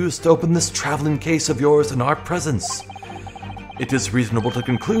refused to open this traveling case of yours in our presence. It is reasonable to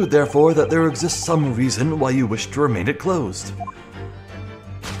conclude, therefore, that there exists some reason why you wish to remain it closed.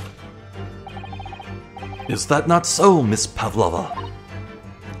 Is that not so, Miss Pavlova?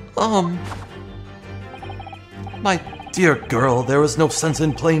 My Dear girl, there is no sense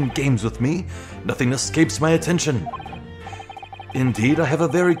in playing games with me. Nothing escapes my attention. Indeed, I have a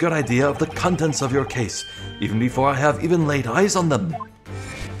very good idea of the contents of your case, even before I have even laid eyes on them.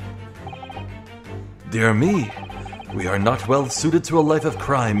 Dear me, we are not well suited to a life of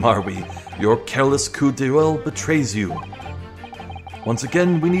crime, are we? Your careless coup d'oeil betrays you. Once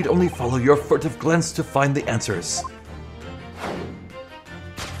again, we need only follow your furtive glance to find the answers.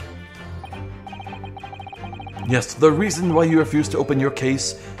 Yes, the reason why you refuse to open your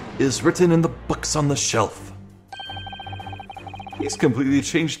case is written in the books on the shelf. He's completely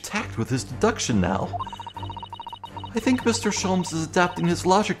changed tact with his deduction now. I think Mr. Sholmes is adapting his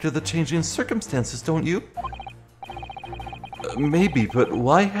logic to the changing circumstances, don't you? Maybe, but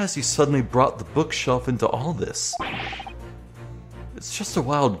why has he suddenly brought the bookshelf into all this? It's just a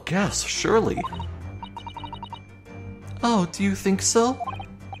wild guess, surely. Oh, do you think so?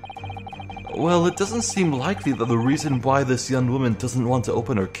 Well, it doesn't seem likely that the reason why this young woman doesn't want to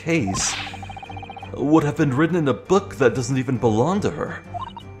open her case would have been written in a book that doesn't even belong to her.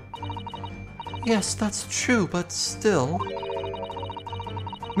 Yes, that's true, but still...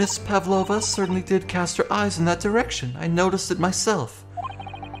 Miss Pavlova certainly did cast her eyes in that direction. I noticed it myself.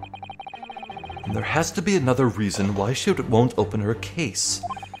 And there has to be another reason why she won't open her case.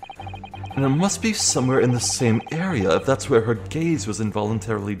 And it must be somewhere in the same area if that's where her gaze was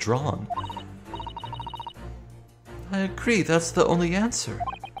involuntarily drawn. I agree, that's the only answer.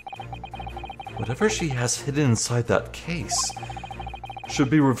 Whatever she has hidden inside that case should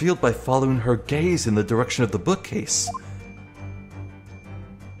be revealed by following her gaze in the direction of the bookcase.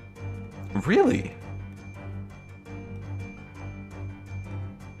 Really?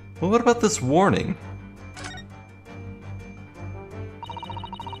 Well, what about this warning?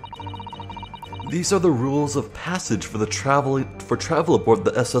 These are the rules of passage for travel aboard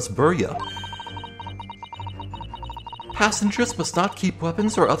the SS Burya. Passengers must not keep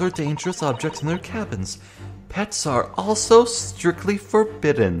weapons or other dangerous objects in their cabins. Pets are also strictly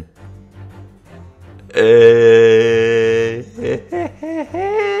forbidden.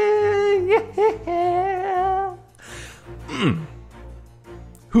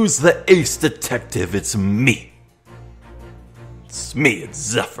 Who's the ace detective? It's me. It's me, it's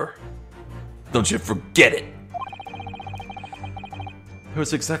Zephyr. Don't you forget it. There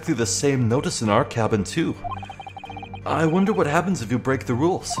was exactly the same notice in our cabin, too. I wonder what happens if you break the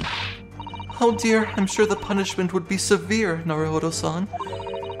rules. Oh dear, I'm sure the punishment would be severe, Naruhodo-san.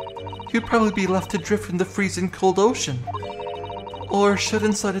 You'd probably be left to drift in the freezing cold ocean. Or shut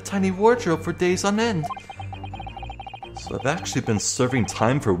inside a tiny wardrobe for days on end. So I've actually been serving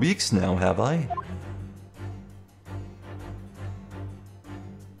time for weeks now, have I?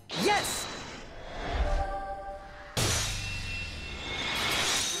 Yes!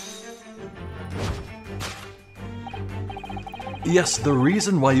 Yes, the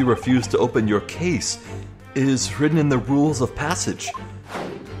reason why you refuse to open your case is written in the rules of passage.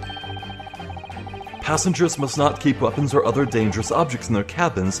 Passengers must not keep weapons or other dangerous objects in their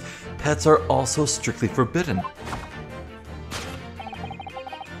cabins. Pets are also strictly forbidden.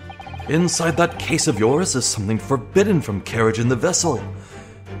 Inside that case of yours is something forbidden from carriage in the vessel.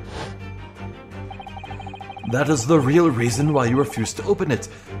 That is the real reason why you refuse to open it,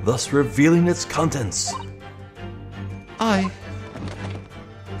 thus revealing its contents.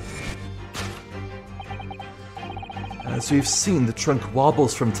 As we've seen, the trunk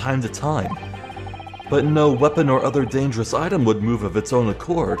wobbles from time to time, but no weapon or other dangerous item would move of its own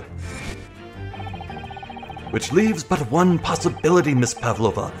accord. Which leaves but one possibility, Miss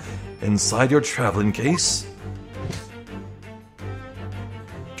Pavlova. Inside your traveling case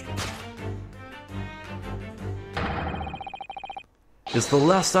is the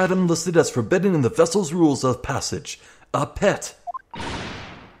last item listed as forbidden in the vessel's rules of passage, a pet.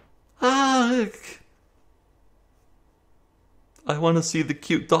 Ugh. I want to see the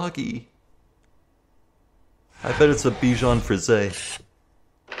cute doggy. I bet it's a Bichon Frise.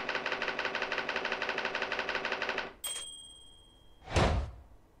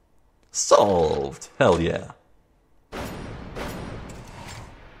 Solved! Hell yeah.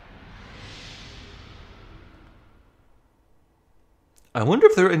 I wonder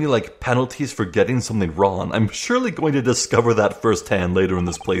if there are any, penalties for getting something wrong. I'm surely going to discover that firsthand later in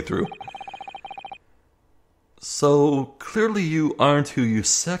this playthrough. So, clearly you aren't who you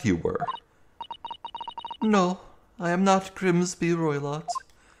said you were. No, I am not Grimsby Roylott.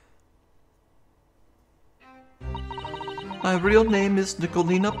 My real name is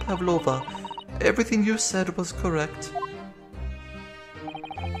Nikolina Pavlova. Everything you said was correct.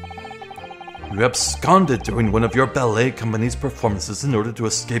 You absconded during one of your ballet company's performances in order to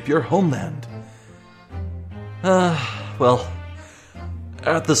escape your homeland. Well,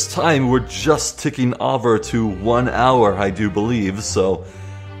 At this time, we're just ticking over to 1 hour, I do believe, so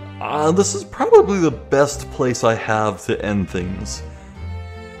this is probably the best place I have to end things.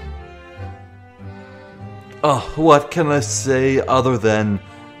 What can I say other than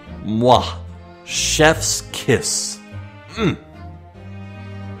mwah, chef's kiss.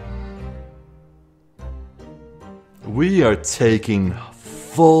 We are taking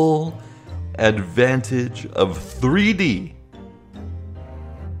full advantage of 3D.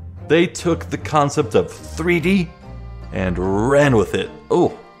 They took the concept of 3D and ran with it.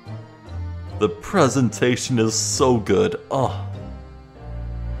 Oh, the presentation is so good. Oh,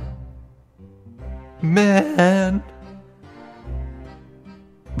 man.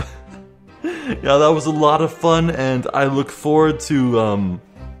 Yeah, that was a lot of fun, and I look forward to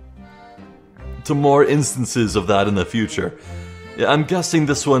more instances of that in the future. Yeah, I'm guessing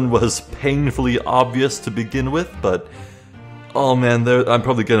this one was painfully obvious to begin with, but oh man, I'm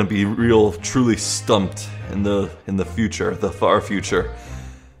probably gonna be truly stumped in the future, the far future.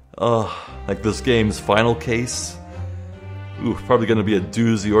 Like this game's final case. Ooh, probably gonna be a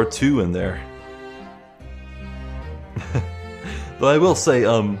doozy or two in there. But I will say,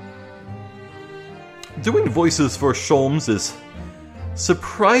 doing voices for Sholmes is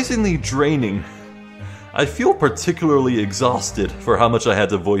surprisingly draining. I feel particularly exhausted for how much I had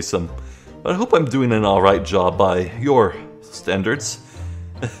to voice him, but I hope I'm doing an alright job by your standards.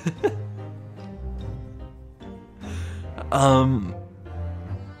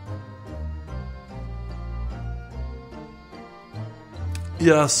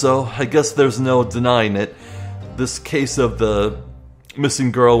 Yeah, so I guess there's no denying it. This case of the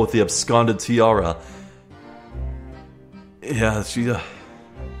missing girl with the absconded tiara. Yeah,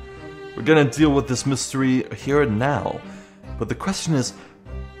 we're gonna deal with this mystery here and now. But the question is,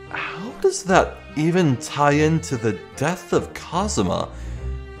 how does that even tie into the death of Kazuma?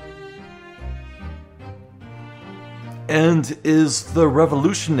 And is the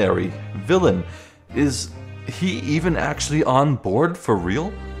revolutionary Vilen, is he even actually on board for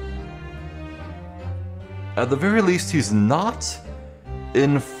real? At the very least, he's not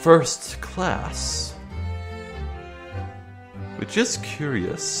in first class. Which is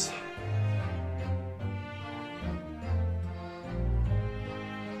curious.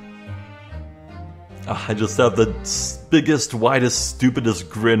 I just have the biggest, widest, stupidest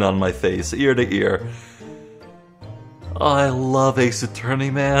grin on my face, ear to ear. I love Ace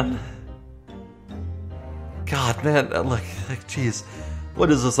Attorney, man. God, man, like, jeez. What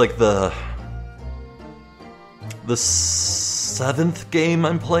is this, like the 7th game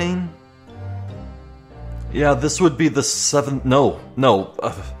I'm playing? Yeah, this would be the 7th, no,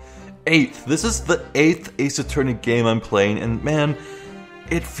 8th. This is the 8th Ace Attorney game I'm playing, and man,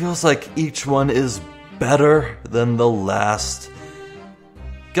 it feels like each one is better than the last.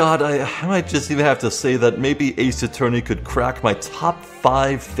 God, I might just even have to say that maybe Ace Attorney could crack my top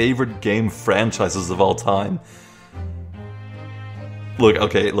 5 favorite game franchises of all time. Look,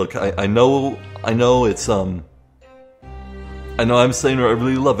 I know it's, I know I'm saying I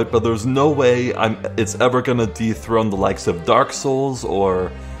really love it, but there's no way it's ever gonna dethrone the likes of Dark Souls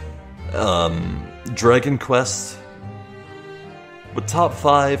or, Dragon Quest. But top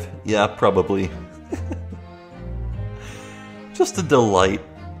 5, yeah, probably. Just a delight.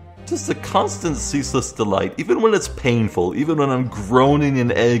 Just a constant, ceaseless delight. Even when it's painful, even when I'm groaning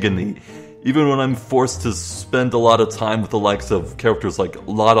in agony, even when I'm forced to spend a lot of time with the likes of characters like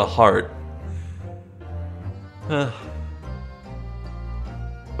Lotta Hart. But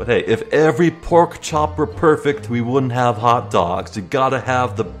hey, if every pork chop were perfect, we wouldn't have hot dogs. You gotta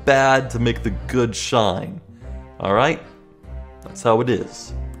have the bad to make the good shine. Alright? That's how it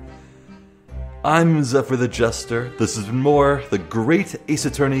is. I'm Zephyr the Jester. This has been more The Great Ace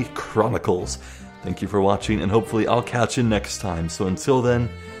Attorney Chronicles. Thank you for watching, and hopefully I'll catch you next time. So until then,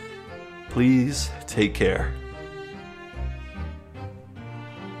 please take care.